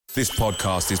This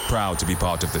podcast is proud to be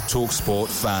part of the TalkSport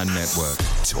Fan Network.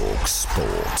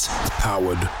 TalkSport.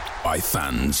 Powered by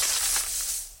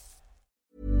fans.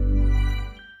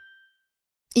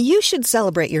 You should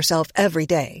celebrate yourself every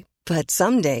day, but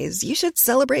some days you should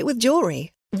celebrate with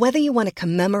jewelry. Whether you want to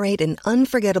commemorate an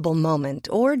unforgettable moment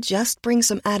or just bring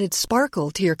some added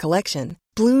sparkle to your collection,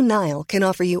 Blue Nile can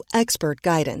offer you expert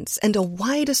guidance and a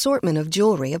wide assortment of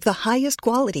jewelry of the highest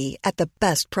quality at the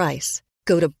best price.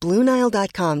 Go to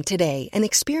BlueNile.com today and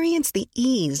experience the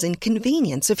ease and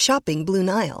convenience of shopping Blue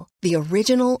Nile, the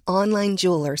original online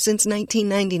jeweler since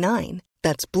 1999.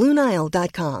 That's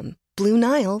BlueNile.com.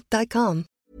 BlueNile.com.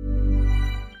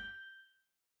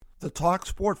 The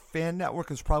TalkSport Fan Network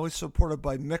is proudly supported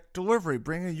by McDelivery,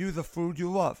 bringing you the food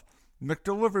you love.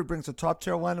 McDelivery brings a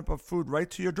top-tier lineup of food right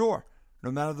to your door.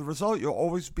 No matter the result, you'll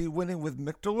always be winning with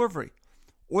McDelivery.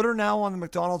 Order now on the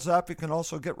McDonald's app. You can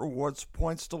also get rewards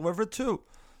points delivered too,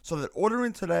 so that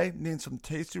ordering today means some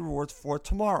tasty rewards for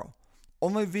tomorrow.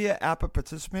 Only via app at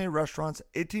participating restaurants.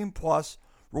 18 plus.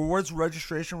 Rewards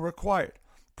registration required.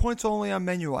 Points only on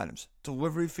menu items.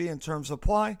 Delivery fee and terms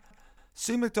apply.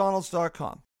 See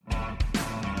McDonald's.com.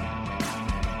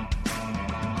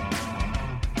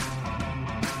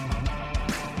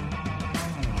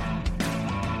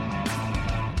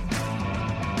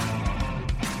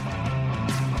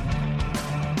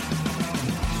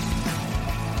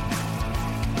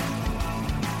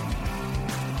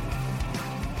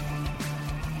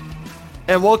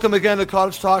 And welcome again to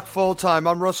Cottage Talk Full Time.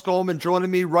 I'm Russ Goldman. Joining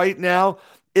me right now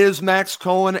is Max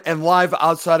Cohen, and live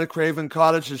outside of Craven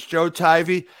Cottage is Joe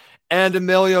Tivey and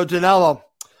Emilio Danello.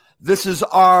 This is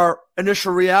our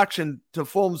initial reaction to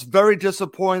Fulham's very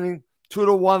disappointing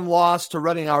 2-1 loss to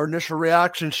Reading, our initial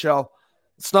reaction show.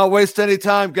 Let's not waste any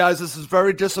time, guys. This is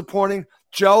very disappointing.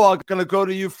 Joe, I'm going to go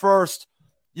to you first.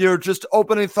 Your just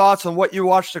opening thoughts on what you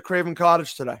watched at Craven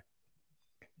Cottage today.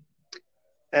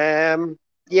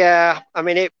 Yeah, I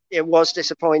mean, it was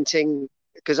disappointing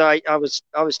because I was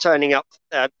turning up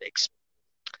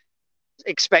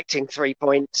expecting 3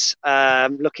 points,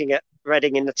 looking at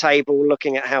Reading in the table,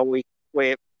 looking at how we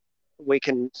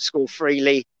can score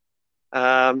freely.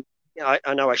 I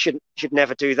know I should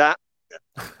never do that,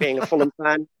 being a Fulham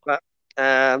fan, but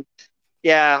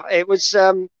yeah, it was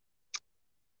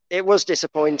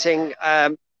disappointing. I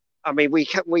mean, we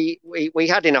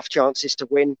had enough chances to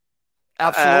win.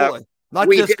 Absolutely.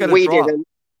 We didn't.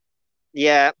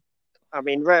 Yeah, I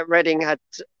mean, Reading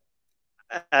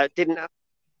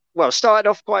started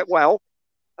off quite well.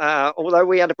 Although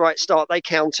we had a bright start, they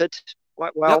countered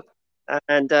quite well,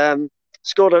 and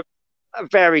scored a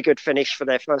very good finish for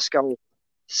their first goal.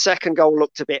 Second goal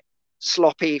looked a bit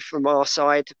sloppy from our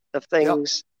side of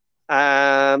things,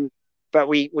 but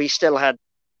we still had,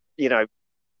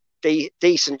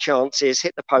 decent chances.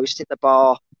 Hit the post, hit the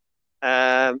bar.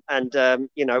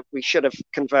 We should have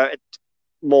converted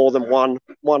more than one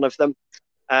of them.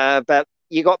 But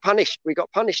you got punished. We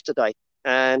got punished today.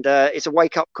 And it's a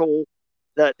wake-up call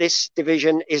that this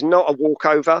division is not a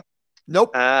walkover.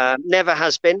 Nope. Never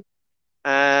has been.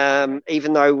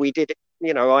 Even though we did,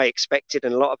 I expected,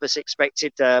 and a lot of us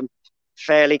expected,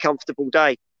 fairly comfortable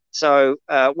day. So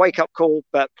wake-up call,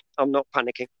 but I'm not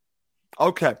panicking.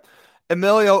 Okay.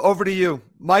 Emilio, over to you.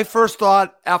 My first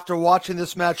thought after watching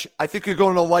this match, I think you're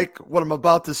going to like what I'm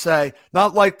about to say,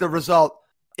 not like the result.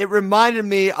 It reminded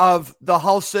me of the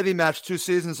Hull City match 2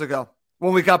 seasons ago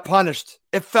when we got punished.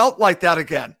 It felt like that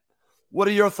again. What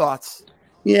are your thoughts?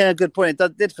 Yeah, good point.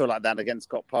 It did feel like that against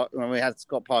Scott Parker when we had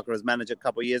Scott Parker as manager a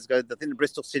couple of years ago. I think the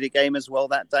Bristol City game as well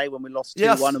that day when we lost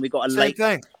 2-1 and we got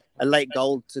a late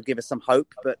goal to give us some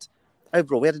hope, but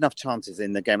overall, we had enough chances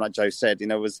in the game, like Joe said.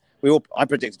 I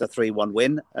predicted a 3-1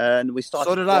 win, and we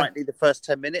started quietly the first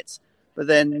 10 minutes. But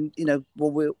then,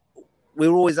 we were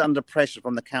always under pressure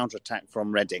from the counter-attack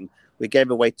from Reading. We gave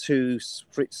away 2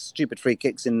 stupid free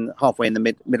kicks halfway in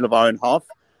the middle of our own half.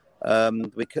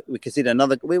 We conceded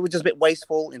another. We were just a bit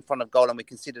wasteful in front of goal, and we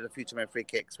conceded a few too many free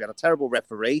kicks. We had a terrible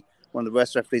referee, one of the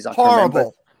worst referees I can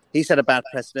remember. He set a bad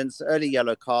precedence, early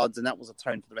yellow cards, and that was a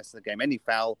tone for the rest of the game. Any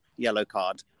foul, yellow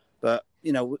card. But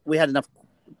we had enough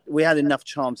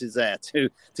chances there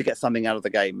to get something out of the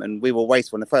game, and we were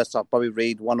wasteful in the first half. Bobby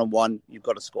Reid 1-on-1, you've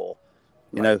got to score.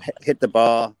 Hit the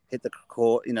bar, hit the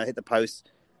court, hit the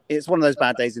post. It's one of those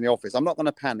bad days in the office. I'm not going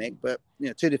to panic, but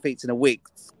 2 defeats in a week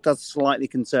does slightly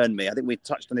concern me. I think we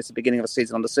touched on this at the beginning of the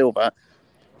season under Silva.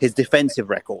 His defensive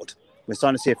record. We're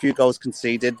starting to see a few goals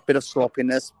conceded, bit of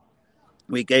sloppiness.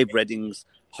 We gave Reading's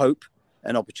hope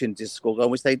and opportunities to score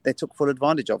goal, which they took full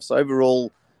advantage of. So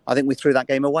overall, I think we threw that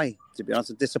game away, to be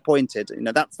honest. I'm disappointed.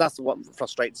 That's what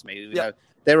frustrates me. You know,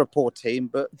 they're a poor team,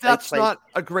 but that's not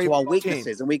a great to our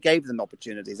weaknesses, and we gave them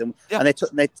opportunities, and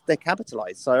they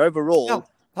capitalized. So overall,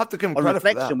 have to give them on credit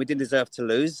reflection, for that. We didn't deserve to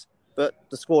lose, but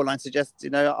the scoreline suggests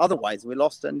otherwise. We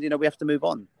lost, and we have to move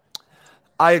on.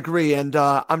 I agree, and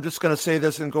I'm just going to say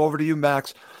this and go over to you,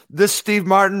 Max. This Steve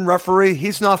Martin referee,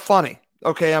 he's not funny.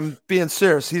 Okay, I'm being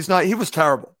serious. He's not. He was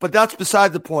terrible, but that's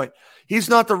beside the point. He's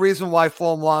not the reason why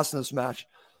Fulham lost in this match.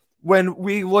 When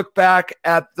we look back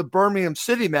at the Birmingham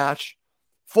City match,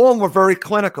 Fulham were very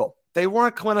clinical. They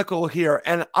weren't clinical here,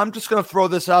 and I'm just going to throw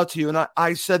this out to you, and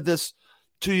I said this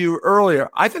to you earlier.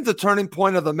 I think the turning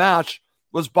point of the match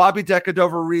was Bobby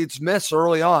Decordova-Reid's miss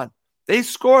early on. They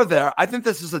score there. I think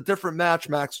this is a different match,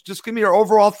 Max. Just give me your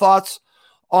overall thoughts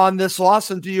on this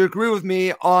loss, and do you agree with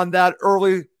me on that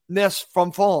early miss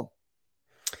from Fulham?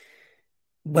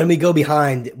 When we go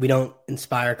behind, we don't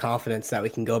inspire confidence that we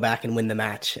can go back and win the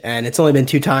match. And it's only been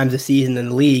 2 times this season in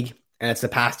the league, and it's the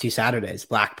past 2 Saturdays,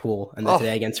 Blackpool and then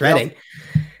today against Reading.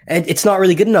 Yep. And it's not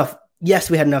really good enough.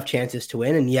 Yes, we had enough chances to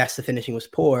win, and yes, the finishing was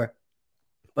poor.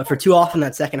 But for too often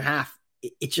that second half,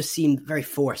 it just seemed very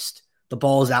forced. The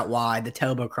ball's out wide, the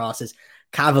tailbone crosses.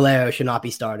 Cavallero should not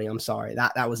be starting. I'm sorry.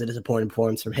 That was a disappointing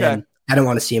performance from him. Okay. I don't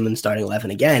want to see him in the starting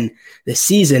 11 again this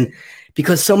season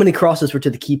because so many crosses were to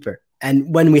the keeper.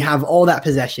 And when we have all that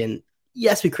possession,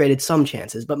 yes, we created some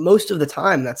chances, but most of the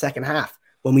time in that second half,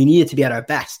 when we needed to be at our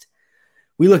best,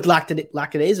 we looked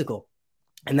lackadaisical.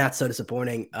 And that's so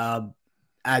disappointing.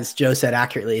 As Joe said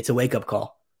accurately, it's a wake-up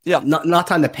call. Yeah. Not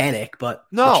time to panic, but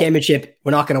the championship,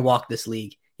 we're not going to walk this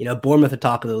league. Bournemouth are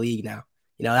top of the league now.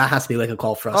 That has to be a wake-up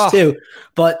call for us too.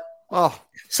 But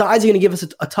sides are going to give us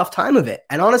a tough time of it.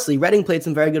 And honestly, Reading played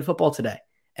some very good football today.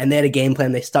 And they had a game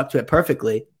plan. They stuck to it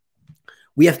perfectly.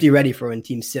 We have to be ready for when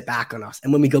teams sit back on us.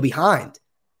 And when we go behind,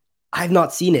 I've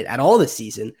not seen it at all this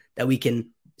season that we can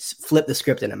flip the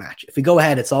script in a match. If we go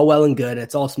ahead, it's all well and good. And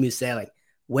it's all smooth sailing.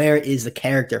 Where is the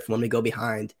character from when we go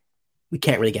behind? We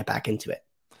can't really get back into it.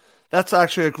 That's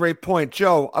actually a great point.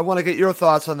 Joe, I want to get your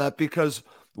thoughts on that because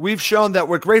we've shown that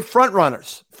we're great front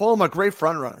runners. Fulham are great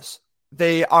front runners.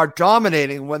 They are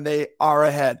dominating when they are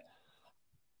ahead.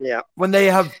 Yeah. When they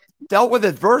have dealt with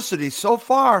adversity so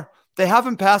far, they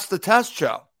haven't passed the test,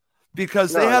 Joe,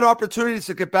 because they had opportunities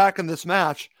to get back in this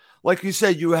match. Like you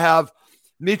said, you have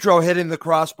Mitro hitting the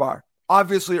crossbar.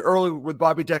 Obviously, early with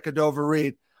Bobby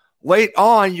Decordova-Reid. Late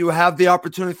on, you have the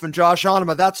opportunity from Josh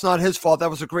Onema. That's not his fault. That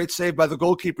was a great save by the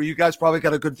goalkeeper. You guys probably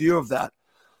got a good view of that.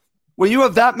 When you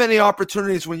have that many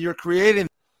opportunities when you're creating,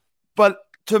 but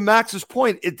to Max's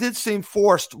point, it did seem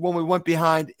forced when we went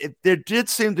behind. There did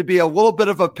seem to be a little bit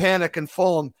of a panic in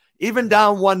Fulham, even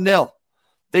down 1-0.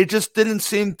 They just didn't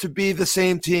seem to be the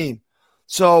same team.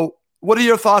 So what are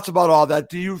your thoughts about all that?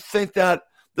 Do you think that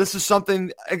this is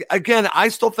something, again, I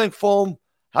still think Fulham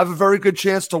have a very good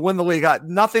chance to win the league.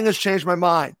 Nothing has changed my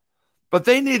mind, but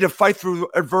they need to fight through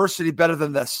adversity better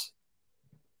than this.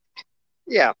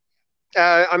 Yeah.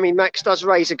 Max does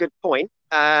raise a good point.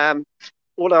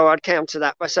 Although I'd counter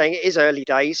that by saying it is early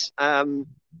days.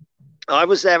 I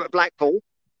was there at Blackpool.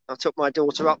 I took my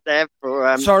daughter up there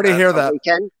for sorry to hear that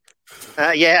weekend.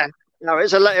 It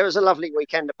was a lovely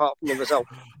weekend apart from the result.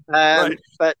 Right.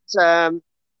 But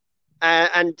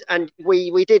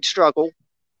we did struggle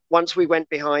once we went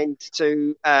behind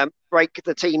to break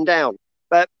the team down.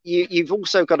 But you've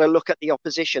also got to look at the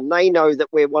opposition. They know that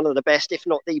we're one of the best, if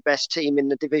not the best team in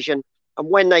the division. And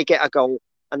when they get a goal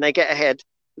and they get ahead,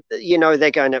 they're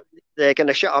going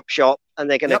to shut up shop and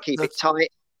they're going to keep it tight.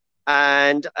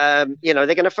 And they're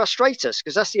going to frustrate us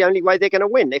because that's the only way they're going to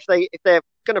win. If they're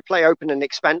going to play open and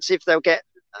expansive, they'll get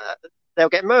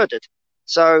murdered.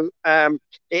 So it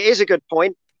is a good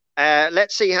point.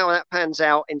 Let's see how that pans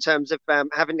out in terms of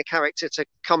having the character to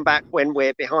come back when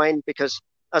we're behind. Because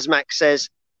as Max says,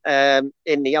 in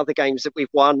the other games that we've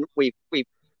won, we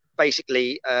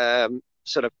basically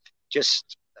sort of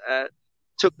just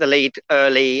took the lead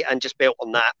early and just built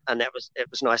on that, and it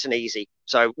was nice and easy.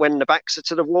 So when the backs are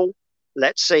to the wall,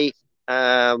 let's see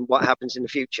what happens in the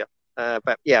future.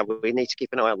 But yeah, we need to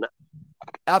keep an eye on that.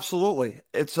 Absolutely,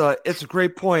 it's a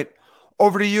great point.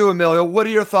 Over to you, Emilio. What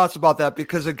are your thoughts about that?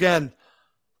 Because again,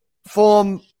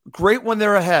 Fulham great when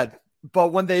they're ahead,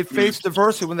 but when they face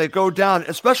adversity, when they go down,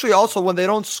 especially also when they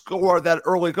don't score that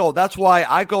early goal. That's why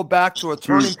I go back to a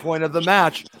turning point of the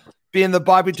match being the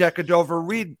Bobby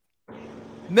Decordova-Reid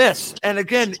miss. And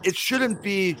again, it shouldn't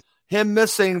be him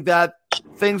missing that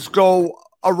things go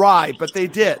awry, but they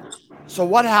did. So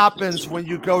what happens when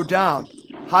you go down?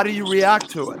 How do you react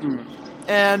to it?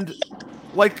 And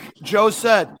like Joe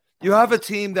said, you have a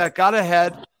team that got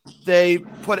ahead, They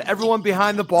put everyone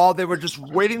behind the ball. They were just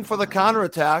waiting for the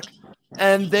counterattack,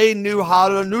 and they knew how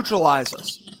to neutralize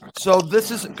us. So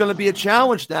this is going to be a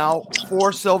challenge now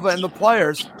for Silva and the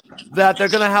players, that they're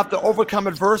going to have to overcome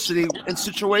adversity in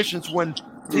situations when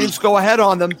teams go ahead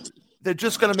on them. They're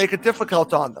just going to make it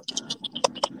difficult on them.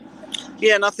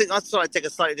 Yeah, and I think I'd sort of take a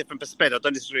slightly different perspective. I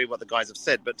don't disagree with what the guys have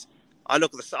said, but I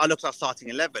look at our starting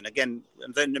 11 again.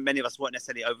 And many of us weren't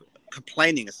necessarily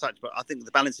complaining as such, but I think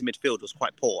the balance in midfield was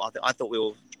quite poor. I thought we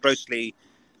were grossly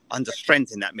under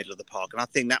strength in that middle of the park, and I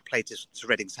think that played to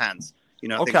Reading's hands. You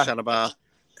know, I think Chalobah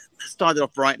started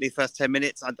off brightly first 10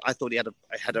 minutes. I thought he had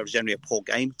a generally a poor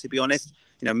game, to be honest.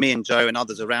 You know, me and Joe and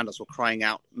others around us were crying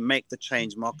out, make the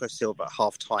change, Marco Silva at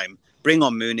half time, bring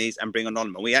on Muniz and bring on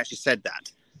Onuma. We actually said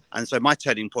that. And so my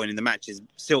turning point in the match is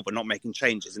Silva not making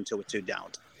changes until we're 2 down.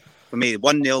 For me,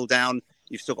 1-0 down,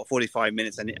 you've still got 45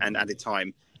 minutes and added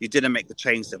time. You didn't make the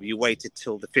change, Silva. You waited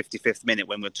till the 55th minute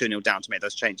when we're 2-0 down to make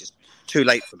those changes. Too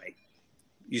late for me.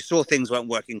 You saw things weren't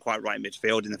working quite right in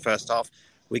midfield in the first half.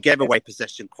 We gave away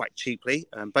possession quite cheaply.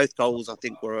 Both goals, I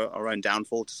think, were our own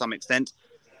downfall to some extent.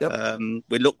 Yep.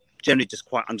 We looked generally just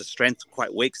quite under strength,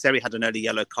 quite weak. Seri had an early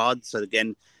yellow card. So,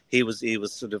 again, he was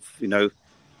sort of, you know,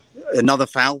 another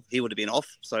foul, he would have been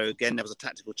off. So, again, there was a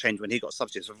tactical change when he got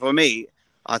substituted. So, for me,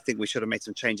 I think we should have made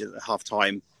some changes at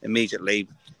half-time immediately,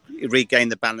 regain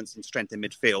the balance and strength in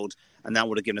midfield, and that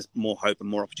would have given us more hope and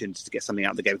more opportunities to get something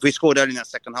out of the game. If we scored early in that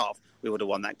second half, we would have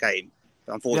won that game.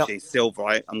 But unfortunately,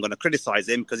 Silva, I'm going to criticise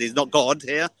him because he's not God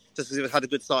here. Just because he's had a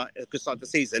good start to the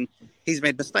season, he's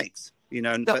made mistakes. You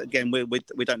know, but again,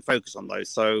 we don't focus on those.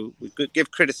 So we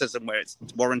give criticism where it's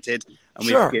warranted, and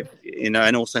we give, you know,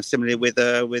 and also similarly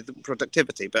with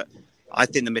productivity. But I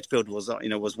think the midfield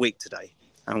was weak today,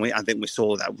 and I think we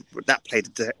saw that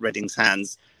played to Reading's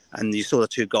hands, and you saw the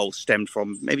 2 goals stemmed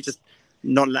from maybe just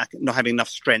not having enough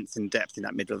strength and depth in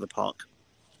that middle of the park.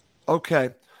 Okay,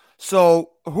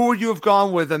 so who would you have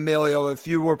gone with, Emilio, if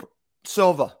you were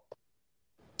Silva?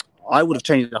 I would have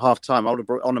changed it at half-time. I would have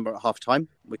brought Onuma at half-time.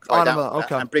 We cried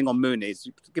out and bring on Muniz.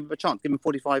 Give him a chance. Give him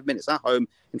 45 minutes at home,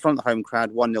 in front of the home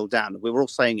crowd, 1-0 down. We were all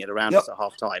saying it around us at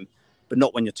half-time, but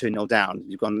not when you're 2-0 down.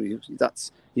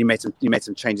 You made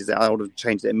some changes there. I would have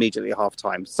changed it immediately at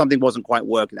half-time. Something wasn't quite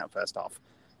working that first half.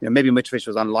 You know, maybe Mitrovic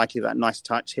was unlikely. That nice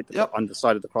touch hit the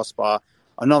underside of the crossbar.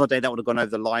 Another day that would have gone over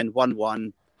the line.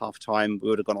 1-1 half-time. We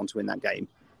would have gone on to win that game.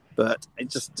 But it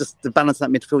just the balance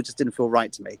of that midfield just didn't feel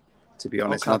right to me, to be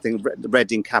honest. And I think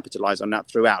Reading capitalised on that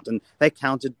throughout. And they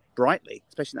countered brightly,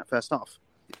 especially in that first half.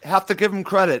 Have to give them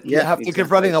credit. Yeah, you have to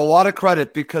give Reading a lot of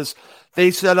credit because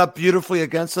they set up beautifully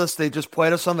against us. They just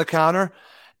played us on the counter.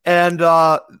 And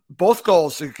both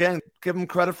goals, again, give them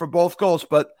credit for both goals.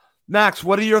 But, Max,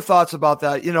 what are your thoughts about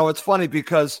that? You know, it's funny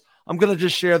because I'm going to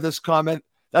just share this comment.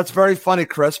 That's very funny,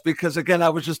 Chris, because, again, I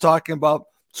was just talking about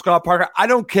Scott Parker. I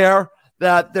don't care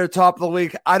that they're top of the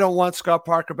league. I don't want Scott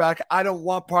Parker back. I don't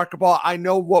want Parker Ball. I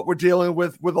know what we're dealing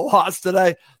with a loss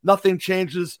today. Nothing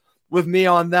changes with me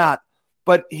on that.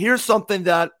 But here's something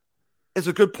that is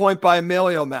a good point by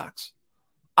Emilio, Max.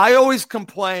 I always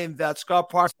complained that Scott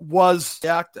Parker was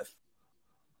reactive.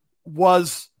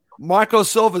 Was Marco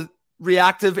Silva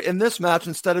reactive in this match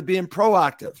instead of being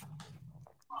proactive?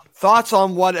 Thoughts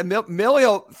on what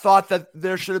Emilio thought that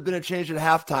there should have been a change at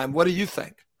halftime. What do you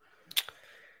think?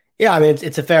 Yeah, I mean,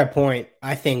 it's a fair point.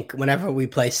 I think whenever we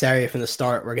play Seri from the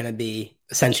start, we're going to be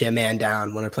essentially a man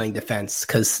down when we're playing defense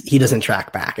because he doesn't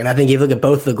track back. And I think if you look at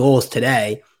both the goals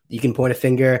today, you can point a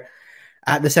finger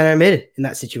at the center mid in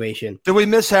that situation. Did we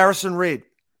miss Harrison Reed?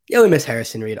 Yeah, we miss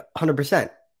Harrison Reed 100%.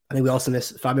 I think we also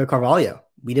miss Fabio Carvalho.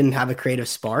 We didn't have a creative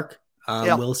spark.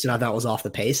 Wilson, I thought, was off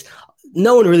the pace.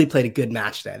 No one really played a good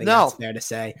match today. I think that's fair to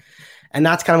say. And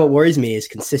that's kind of what worries me is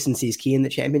consistency is key in the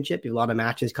championship. You have a lot of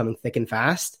matches coming thick and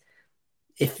fast.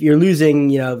 If you're losing,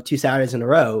 2 Saturdays in a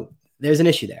row, there's an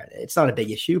issue there. It's not a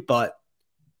big issue, but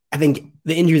I think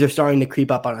the injuries are starting to creep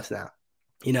up on us now.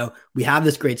 We have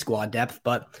this great squad depth,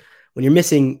 but when you're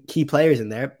missing key players in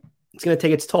there, it's going to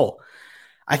take its toll.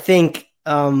 I think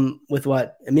with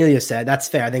what Emilio said, that's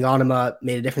fair. I think Onuma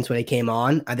made a difference when he came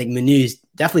on. I think Muniz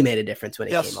definitely made a difference when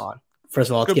he came on. First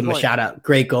of all, let's give him a shout out.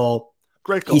 Great goal.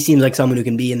 He seems like someone who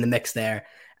can be in the mix there.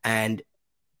 And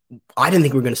I didn't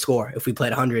think we were going to score if we played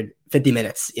 150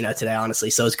 minutes, today, honestly.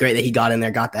 So it's great that he got in there,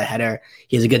 got that header.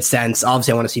 He has a good sense.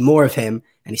 Obviously, I want to see more of him,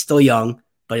 and he's still young,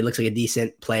 but he looks like a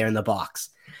decent player in the box.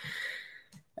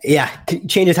 Yeah,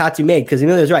 changes had to be made because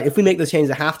Emilio's right. If we make those changes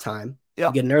at halftime,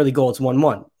 you get an early goal, it's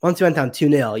 1-1. Once you went down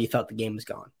 2-0, you felt the game was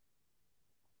gone.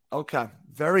 Okay.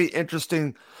 Very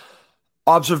interesting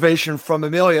observation from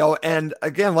Emilio. And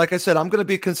again, like I said, I'm going to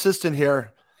be consistent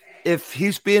here. if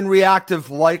he's being reactive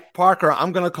like Parker,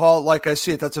 I'm going to call it like I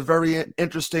see it. That's a very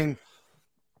interesting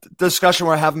discussion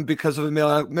we're having because of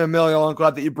Emilio. I'm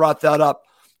glad that you brought that up.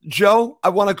 Joe, I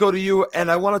want to go to you, and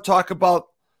I want to talk about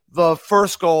the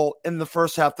first goal in the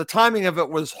first half. The timing of it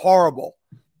was horrible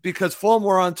because Fulham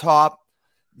were on top.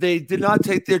 They did not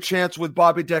take their chance with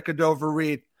Bobby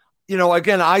Decordova-Reid.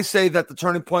 Again, I say that the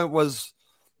turning point was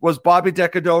Bobby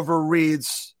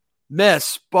Decordova-Reid's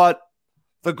miss, but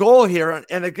the goal here,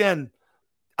 and again,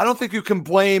 I don't think you can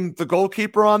blame the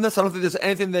goalkeeper on this. I don't think there's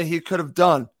anything that he could have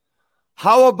done.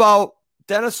 How about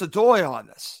Denis Odoi on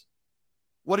this?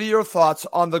 What are your thoughts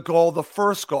on the goal, the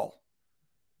first goal?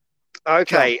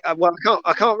 Okay, well,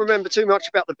 I can't remember too much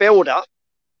about the build-up.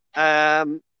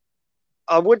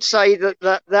 I would say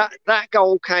that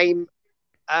goal came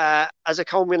as a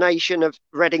culmination of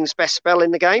Reading's best spell in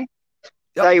the game.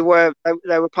 Yep. They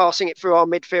were passing it through our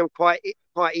midfield quite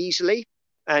easily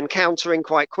and countering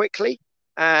quite quickly.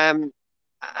 That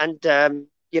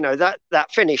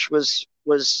finish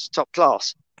was top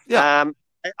class. Yeah.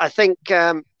 I think.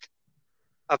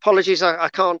 Apologies, I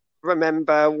can't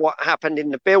remember what happened in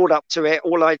the build-up to it.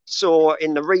 All I saw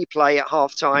in the replay at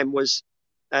halftime was,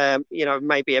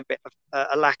 maybe a bit of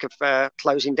a lack of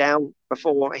closing down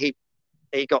before he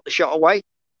got the shot away.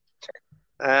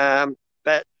 But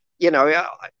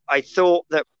I thought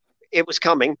that it was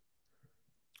coming.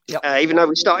 Yep. Even though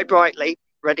we started brightly,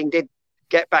 Reading did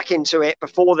get back into it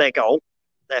before their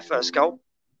first goal,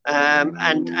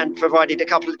 and provided a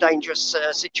couple of dangerous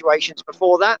situations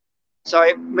before that.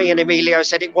 So me and Emilio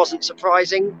said it wasn't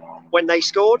surprising when they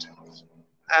scored.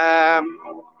 I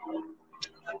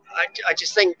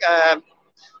just think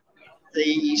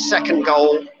the second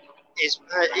goal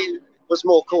was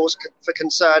more cause for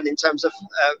concern in terms of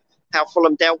how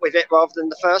Fulham dealt with it rather than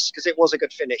the first, because it was a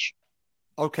good finish.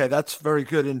 Okay, that's very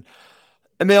good. And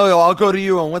Emilio, I'll go to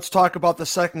you and let's talk about the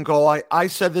second goal. I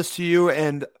said this to you,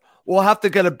 and we'll have to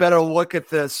get a better look at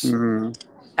this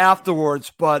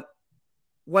afterwards, but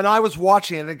when I was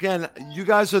watching, and again, you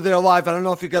guys are there live, I don't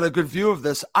know if you got a good view of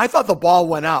this, I thought the ball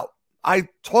went out. I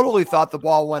totally thought the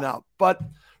ball went out. But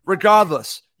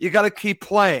regardless, you got to keep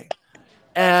playing.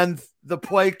 And the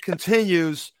play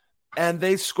continues, and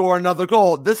they score another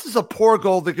goal. This is a poor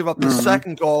goal to give up the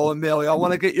second goal, Emilio. I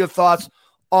want to get your thoughts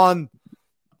on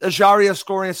Ejaria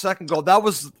scoring a second goal. That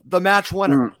was the match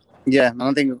winner. Yeah, and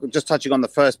I think just touching on the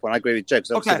first point, I agree with Joe,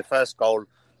 because obviously the first goal,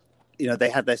 they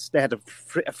had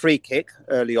a free kick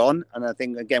early on, and I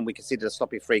think again we conceded a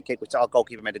sloppy free kick, which our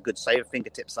goalkeeper made a good save, a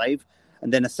fingertip save,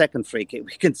 and then a second free kick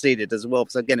we conceded as well.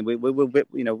 So again, we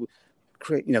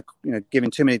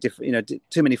giving too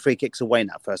many free kicks away in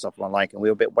that first half, and we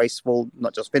were a bit wasteful,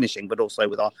 not just finishing, but also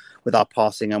with our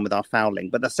passing and with our fouling.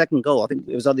 But the second goal, I think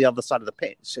it was on the other side of the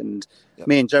pitch, and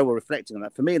me and Joe were reflecting on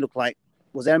that. For me, it looked like,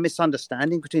 was there a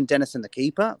misunderstanding between Denis and the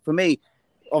keeper? For me,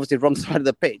 obviously wrong side of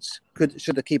the pitch.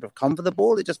 Should the keeper have come for the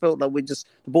ball? It just felt like the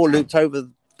ball looped over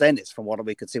Denis from what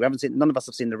we could see. None of us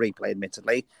have seen the replay,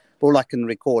 admittedly. But all I can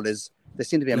recall is there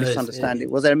seemed to be a misunderstanding.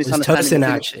 Was there a misunderstanding?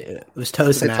 It was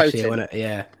Tosin actually.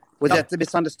 Yeah. Was there a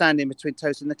misunderstanding between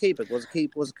Tosin and the keeper? Was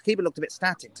the keeper looked a bit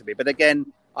static to me? But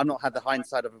again, I've not had the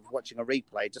hindsight of watching a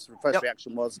replay. Just the first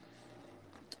reaction was,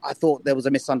 I thought there was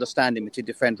a misunderstanding between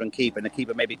defender and keeper, and the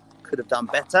keeper maybe could have done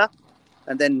better.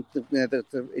 And then the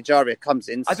Ejaria comes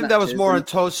in. I think that was more on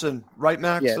Tosin, right,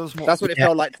 Max? Yeah, that's what it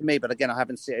felt like to me. But again, I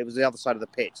haven't seen it. It was the other side of the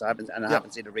pitch. I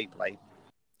haven't seen a replay.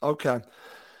 Okay,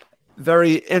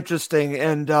 very interesting.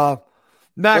 And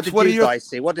Max, what did you guys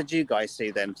see? What did you guys see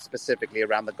then specifically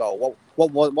around the goal?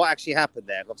 What actually happened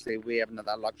there? Obviously, we haven't had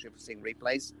that luxury of seeing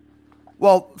replays.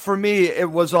 Well, for me,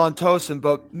 it was on Tosin.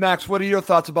 But Max, what are your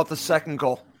thoughts about the second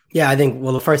goal? Yeah, I think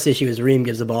the first issue is Ream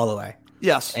gives the ball away.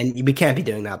 Yes. And we can't be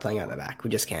doing that playing out the back. We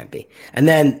just can't be. And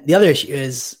then the other issue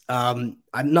is I'm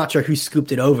not sure who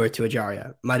scooped it over to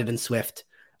Ejaria. Might have been Swift.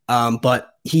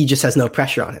 But he just has no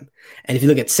pressure on him. And if you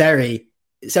look at Seri,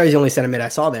 Seri's the only center mid I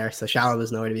saw there, so Shallow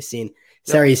was nowhere to be seen. Yep.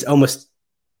 Seri's almost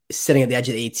sitting at the edge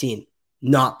of the 18,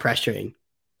 not pressuring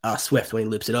Swift when he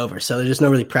loops it over. So there's just no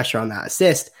really pressure on that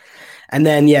assist. And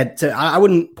then, I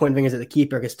wouldn't point fingers at the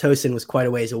keeper because Tosin was quite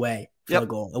a ways away for the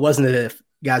goal. It wasn't as if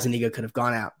Gazzaniga could have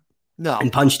gone out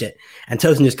and punched it. And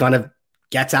Tosin just kind of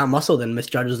gets out muscled and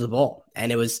misjudges the ball.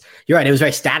 And you're right, it was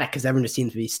very static because everyone just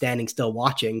seemed to be standing still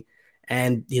watching,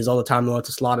 and he has all the time in the world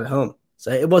to slot it home.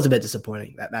 So it was a bit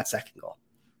disappointing, that second goal.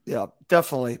 Yeah,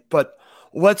 definitely. But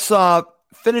let's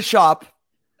finish up.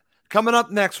 Coming up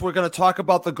next, we're going to talk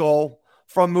about the goal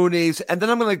from Muniz, and then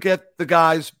I'm going to get the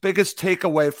guys' biggest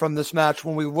takeaway from this match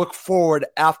when we look forward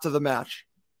after the match.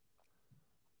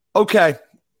 Okay,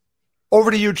 over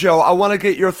to you, Joe. I want to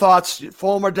get your thoughts.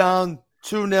 Fulham are down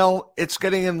 2-0. It's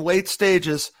getting in late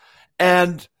stages.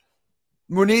 And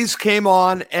Muniz came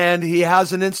on, and he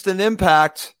has an instant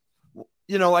impact.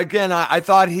 You know, again, I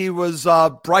thought he was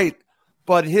bright,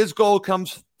 but his goal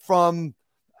comes from,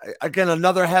 again,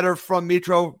 another header from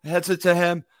Mitro, heads it to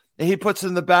him, and he puts it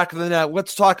in the back of the net.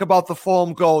 Let's talk about the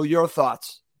Fulham goal. Your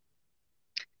thoughts?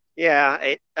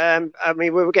 Yeah, I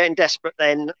mean, we were getting desperate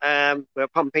then. We were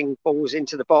pumping balls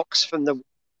into the box from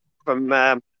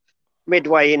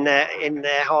midway in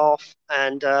their half,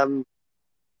 and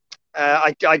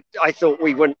I thought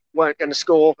we weren't going to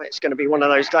score. It's going to be one of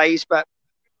those days, but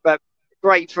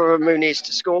great for Muniz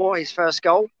to score his first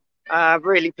goal.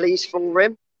 Really pleased for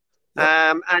him,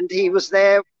 and he was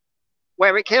there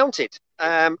where it counted,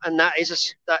 and that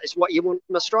is what you want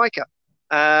from a striker.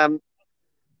 I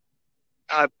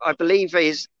believe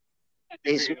his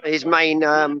main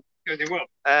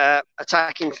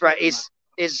attacking threat is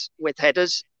with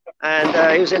headers,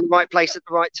 and he was in the right place at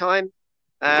the right time.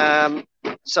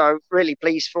 So really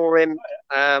pleased for him.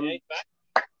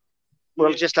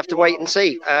 We'll just have to wait and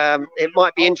see. It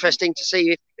might be interesting to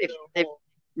see if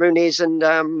Muniz and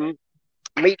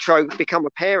Mitro become a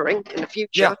pairing in the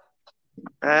future.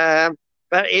 But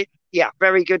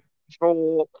very good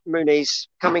for Muniz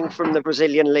coming from the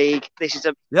Brazilian league. This is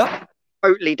a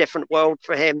totally different world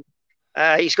for him.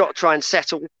 He's got to try and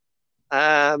settle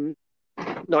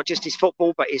not just his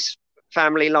football, but his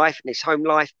family life and his home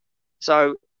life.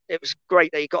 So it was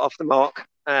great that he got off the mark.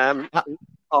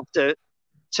 After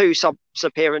 2 subs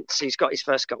appearances, he's got his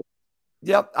first goal.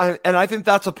 Yep, and I think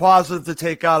that's a positive to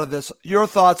take out of this. Your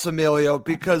thoughts, Emilio,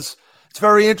 because it's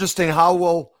very interesting. How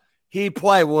will he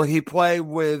play? Will he play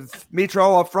with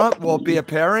Mitro up front? Will it be a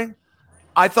pairing?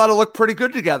 I thought it looked pretty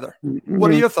good together.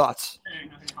 What are your thoughts?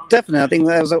 Definitely. I think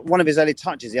that was one of his early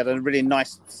touches. He had a really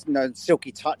nice,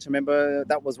 silky touch. I remember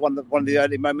that was one of the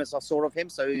early moments I saw of him.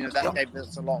 So, that gave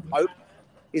us a lot of hope.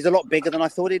 He's a lot bigger than I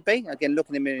thought he'd be. Again,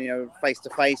 looking at him, face to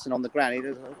face and on the ground,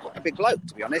 he's a big bloke,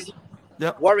 to be honest.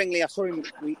 Yep. Worryingly, I saw him.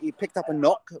 He picked up a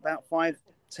knock about 5-10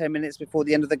 minutes before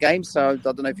the end of the game. So I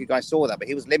don't know if you guys saw that, but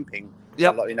he was limping.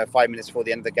 Yep. 5 minutes before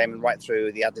the end of the game and right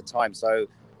through the added time. So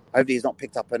hopefully he's not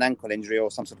picked up an ankle injury or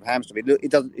some sort of hamstring.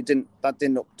 That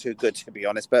didn't look too good, to be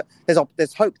honest. But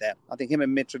there's hope there. I think him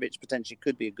and Mitrovic potentially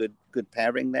could be a good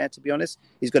pairing there, to be honest.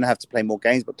 He's going to have to play more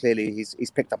games, but clearly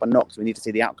he's picked up a knock, so we need to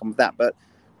see the outcome of that. But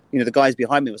the guys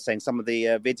behind me were saying some of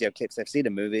the video clips they've seen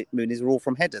of Muniz were all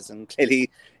from headers, and clearly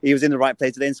he was in the right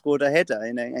place and then scored a header,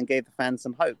 and gave the fans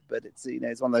some hope. But it's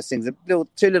it's one of those things,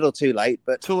 too little, too late.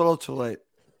 But too little, too late.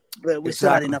 But we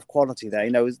still had enough quality there.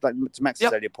 It's like to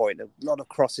Max's earlier point, a lot of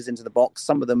crosses into the box.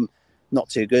 Some of them not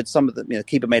too good. Some of them,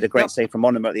 keeper made a great save from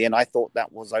Monument at the end. I thought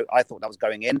that was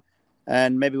going in.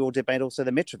 And maybe we'll debate also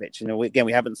the Mitrovic. Again,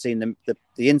 we haven't seen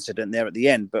the incident there at the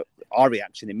end, but our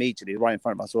reaction immediately right in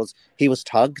front of us was he was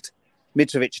tugged.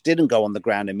 Mitrovic didn't go on the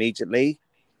ground immediately.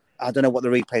 I don't know what the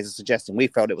replays are suggesting. We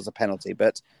felt it was a penalty,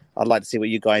 but I'd like to see what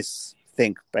you guys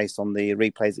think based on the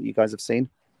replays that you guys have seen.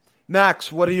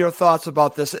 Max, what are your thoughts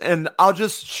about this? And I'll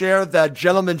just share that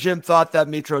Gentleman Jim thought that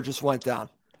Mitro just went down.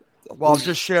 Well, I'll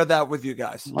just share that with you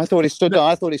guys. I thought he stood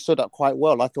up quite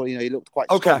well. I thought, he looked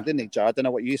quite strong, didn't he, Joe? I don't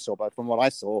know what you saw, but from what I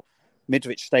saw,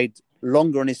 Mitrovic stayed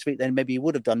longer on his feet than maybe he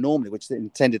would have done normally, which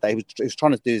intended that he was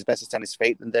trying to do his best to stay on his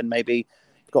feet, and then maybe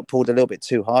got pulled a little bit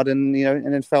too hard and,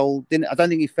 and then fell. I don't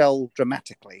think he fell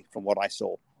dramatically from what I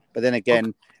saw. But then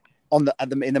again,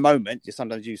 in the moment,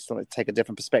 sometimes you sort of take a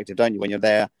different perspective, don't you, when you're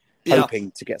there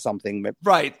hoping to get something.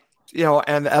 Right.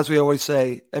 And as we always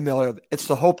say, Emilio, it's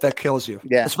the hope that kills you.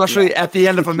 Yeah. Especially at the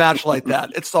end of a match like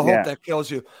that. It's the hope that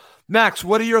kills you. Max,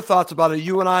 what are your thoughts about it?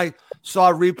 You and I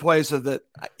saw replays of it.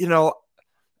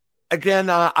 Again,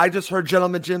 I just heard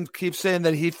Gentleman Jim keep saying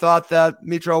that he thought that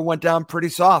Mitro went down pretty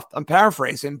soft. I'm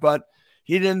paraphrasing, but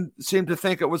he didn't seem to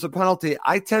think it was a penalty.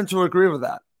 I tend to agree with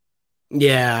that.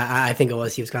 Yeah, I think it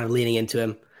was. He was kind of leaning into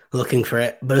him, looking for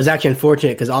it. But it was actually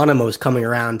unfortunate because Onana was coming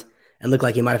around and looked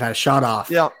like he might have had a shot off.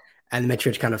 Yeah. And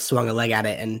Mitrovic kind of swung a leg at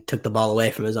it and took the ball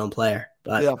away from his own player.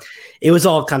 But it was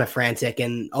all kind of frantic.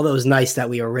 And although it was nice that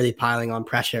we were really piling on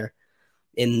pressure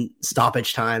in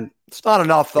stoppage time, it's not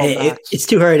enough, though. It's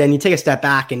too hurried. And you take a step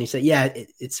back and you say,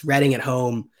 it's Reading at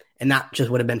home. And that just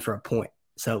would have been for a point.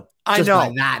 So just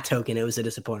by that token, it was a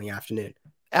disappointing afternoon.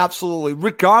 Absolutely.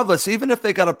 Regardless, even if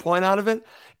they got a point out of it,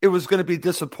 it was going to be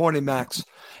disappointing, Max.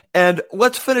 And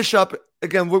let's finish up.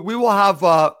 Again, we will have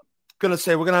we're going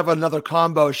to have another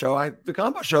combo show. The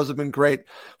combo shows have been great,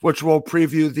 which will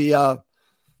preview the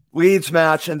Leeds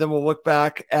match, and then we'll look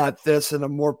back at this in a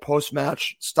more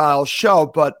post-match style show.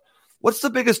 But what's the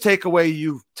biggest takeaway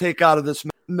you take out of this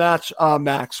match,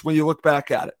 Max, when you look back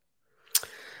at it?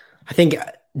 I think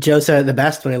Joe said it the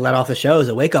best when he let off the show, is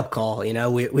a wake-up call. You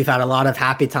know, we've had a lot of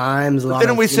happy times.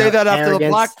 Didn't we say that after the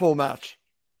Blackpool match?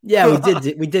 Yeah,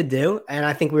 we did do. And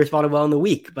I think we responded well in the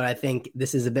week. But I think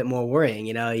this is a bit more worrying.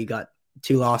 You know, you got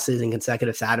 2 losses in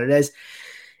consecutive Saturdays.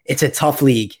 It's a tough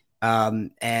league.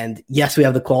 And yes, we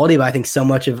have the quality, but I think so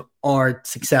much of our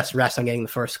success rests on getting the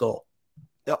first goal.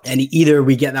 Yep. And either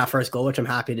we get that first goal, which I'm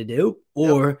happy to do,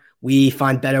 or we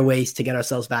find better ways to get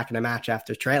ourselves back in a match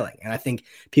after trailing. And I think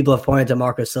people have pointed to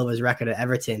Marco Silva's record at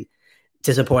Everton,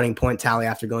 disappointing point tally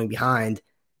after going behind.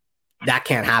 That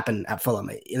can't happen at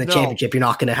Fulham. In the Championship, you're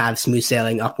not going to have smooth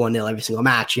sailing up 1-0 every single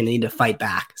match. You're going to need to fight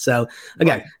back. So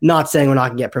again, not saying we're not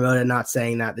going to get promoted, not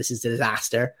saying that this is a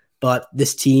disaster, but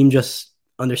this team just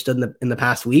understood in the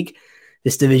past week,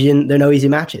 this division, there are no easy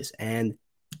matches, and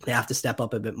they have to step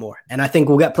up a bit more. And I think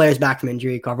we'll get players back from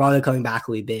injury. Carvalho coming back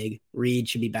will be big. Reed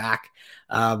should be back.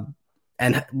 And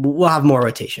we'll have more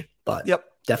rotation. But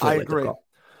definitely I agree.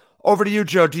 Over to you,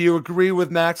 Joe. Do you agree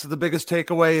with Max that the biggest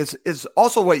takeaway is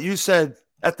also what you said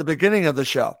at the beginning of the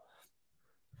show?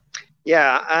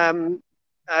 Yeah.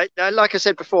 Like I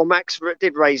said before, Max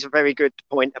did raise a very good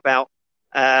point about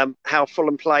how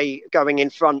Fulham play going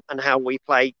in front and how we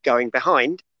play going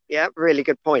behind. Yeah, really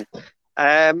good point.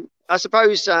 I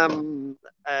suppose in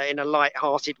a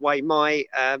light-hearted way, my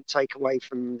takeaway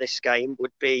from this game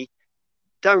would be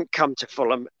don't come to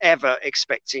Fulham ever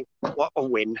expecting a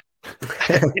win.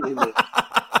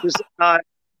 Because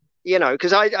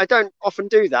I don't often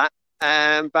do that.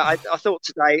 But I thought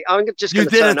today I'm just going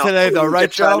to turn up. You did it today, though,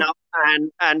 right, Joe?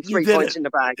 And 3 points in the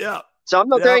bag. Yeah. So I'm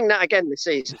not doing that again this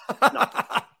season. No.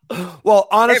 Well,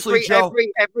 honestly, Joe,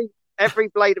 every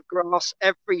blade of grass,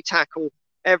 every tackle,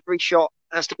 every shot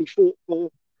has to be fought for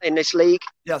in this league.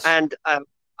 Yes. And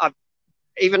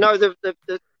even though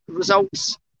the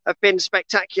results have been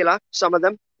spectacular, some of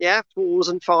them, 4s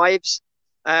and 5s,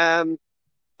 I'm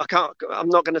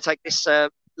not going to take this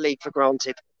league for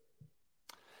granted.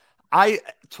 I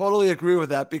totally agree with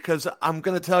that, because I'm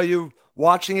going to tell you,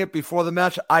 watching it before the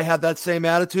match, I had that same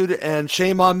attitude, and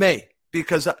shame on me,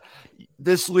 because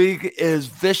this league is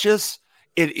vicious.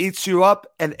 It eats you up,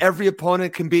 and every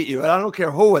opponent can beat you. And I don't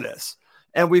care who it is.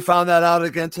 And we found that out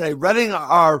again today. Reading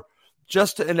are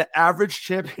just an average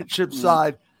championship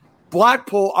side.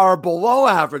 Blackpool are below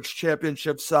average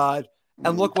championship side.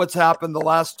 And look what's happened the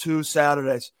last 2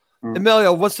 Saturdays.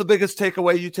 Emilio, what's the biggest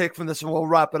takeaway you take from this? And we'll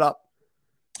wrap it up.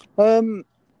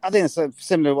 I think it's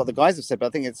similar to what the guys have said, but I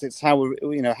think it's how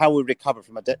we recover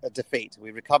from a defeat.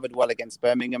 We recovered well against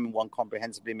Birmingham and won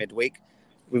comprehensively midweek.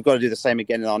 We've got to do the same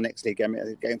again in our next league game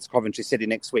against Coventry City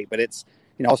next week. But it's,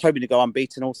 I was hoping to go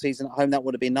unbeaten all season at home. That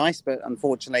would have been nice, but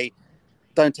unfortunately,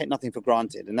 don't take nothing for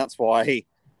granted. And that's why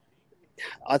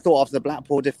I thought after the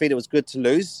Blackpool defeat, it was good to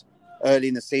lose early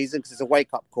in the season, because it's a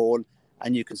wake-up call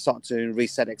and you can start to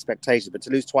reset expectations. But to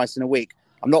lose twice in a week,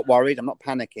 I'm not worried. I'm not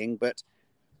panicking, but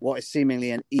what is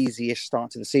seemingly an easy-ish start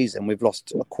to the season, we've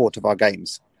lost a quarter of our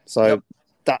games. So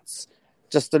that's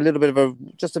just a bit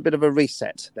of a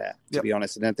reset there, to be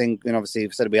honest. And I think, obviously,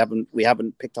 you've said we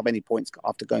haven't picked up any points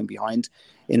after going behind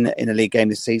in a league game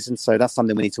this season. So that's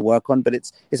something we need to work on. But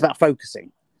it's about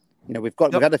focusing. We've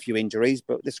had a few injuries,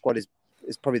 but this squad is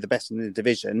probably the best in the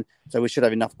division. So we should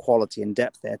have enough quality and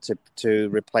depth there to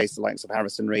replace the likes of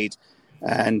Harrison Reed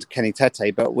and Kenny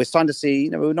Tete. But we're starting to see,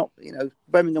 we're not,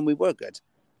 Birmingham, we were good.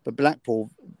 But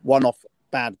Blackpool, one-off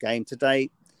bad game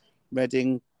today.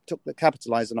 Reading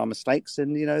capitalised on our mistakes,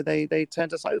 and they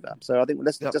turned us over. So I think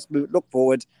let's just look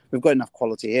forward. We've got enough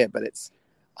quality here, but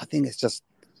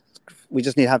we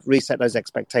just need to have reset those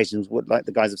expectations. Like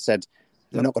the guys have said,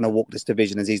 we're not going to walk this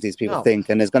division as easily as people think,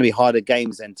 and there's going to be harder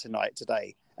games than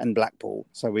today, and Blackpool.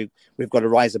 So we've got to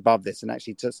rise above this and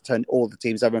actually just turn all the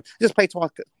teams over. Just play to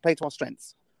our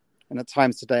strengths. And at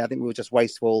times today, I think we were just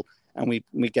wasteful, and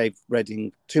we gave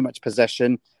Reading too much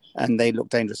possession, and they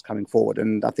looked dangerous coming forward.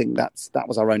 And I think that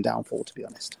was our own downfall, to be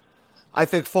honest. I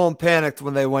think Fulham panicked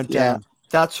when they went down.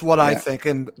 That's what I think.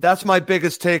 And that's my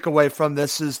biggest takeaway from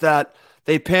this, is that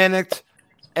they panicked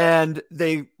and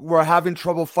they were having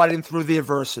trouble fighting through the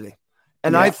adversity.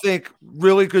 And I think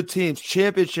really good teams,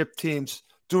 championship teams,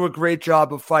 do a great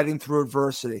job of fighting through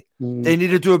adversity. They need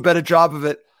to do a better job of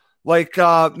it. Like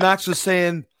Max was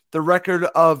saying, the record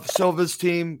of Silva's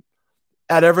team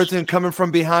at Everton coming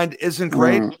from behind isn't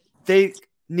great. They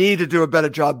need to do a better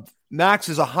job. Max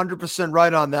is 100%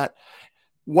 right on that.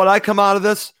 What I come out of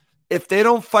this, if they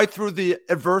don't fight through the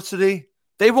adversity,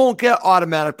 they won't get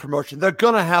automatic promotion. They're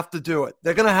going to have to do it.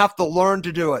 They're going to have to learn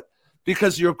to do it,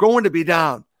 because you're going to be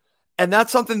down. And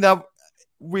that's something that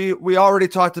we already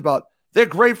talked about. They're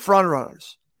great front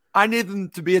runners. I need them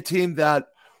to be a team that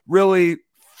really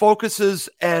focuses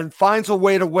and finds a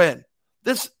way to win.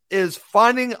 This is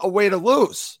finding a way to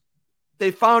lose. They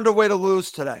found a way to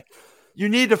lose today. You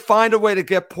need to find a way to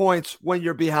get points when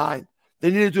you're behind.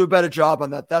 They need to do a better job on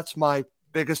that. That's my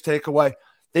biggest takeaway.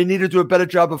 They need to do a better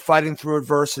job of fighting through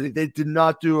adversity. They did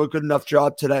not do a good enough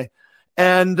job today.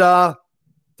 And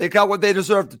they got what they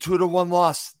deserved, the 2-1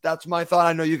 loss. That's my thought.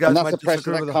 I know you guys might disagree with that. And that's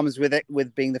the pressure that comes with it,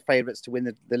 with being the favourites to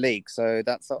win the league. So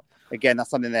that's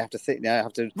something they have to think.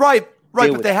 Right.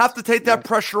 But they have to take that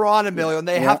pressure on, Emilio, and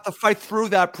they have to fight through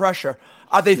that pressure.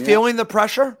 Are they feeling the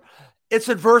pressure? It's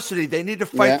adversity. They need to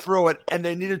fight through it, and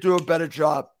they need to do a better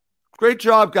job. Great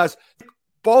job, guys.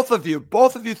 Both of you.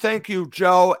 Thank you,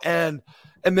 Joe and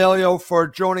Emilio, for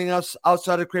joining us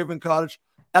outside of Craven Cottage.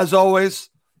 As always,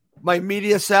 my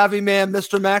media savvy man,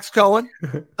 Mr. Max Cohen,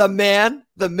 the man,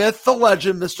 the myth, the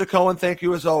legend, Mr. Cohen. Thank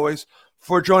you as always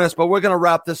for joining us. But we're going to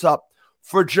wrap this up.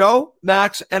 For Joe,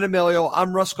 Max, and Emilio,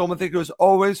 I'm Russ Coleman. Thank you as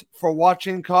always for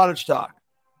watching Cottage Talk.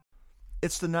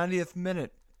 It's the 90th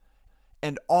minute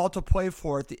and all to play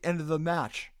for at the end of the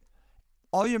match.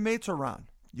 All your mates are around.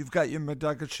 You've got your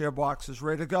McNugget share boxes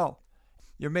ready to go.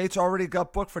 Your mates already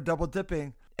got booked for double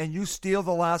dipping, and you steal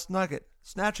the last nugget,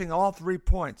 snatching all 3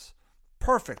 points.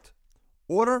 Perfect.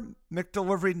 Order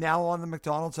McDelivery now on the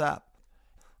McDonald's app.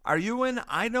 Are you in?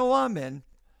 I know I'm in.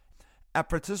 At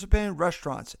participating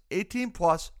restaurants, 18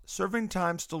 plus, serving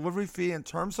times, delivery fee, and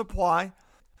terms apply.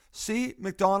 See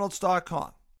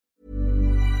McDonald's.com.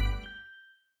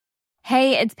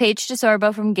 Hey, it's Paige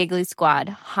DeSorbo from Giggly Squad.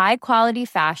 High quality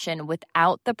fashion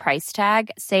without the price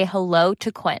tag. Say hello to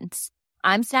Quince.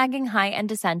 I'm snagging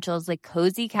high-end essentials like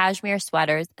cozy cashmere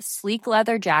sweaters, sleek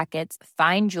leather jackets,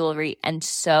 fine jewelry, and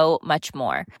so much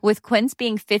more. With Quince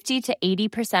being 50 to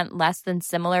 80% less than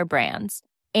similar brands.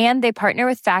 And they partner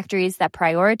with factories that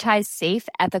prioritize safe,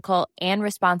 ethical, and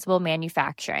responsible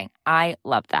manufacturing. I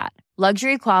love that.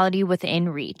 Luxury quality within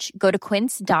reach. Go to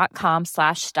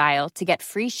quince.com/style to get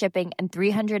free shipping and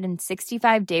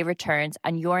 365-day returns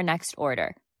on your next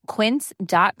order.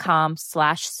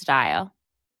 Quince.com/style.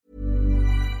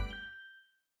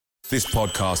 This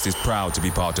podcast is proud to be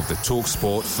part of the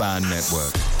TalkSport Fan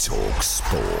Network.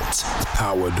 TalkSport.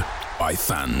 Powered by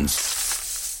fans.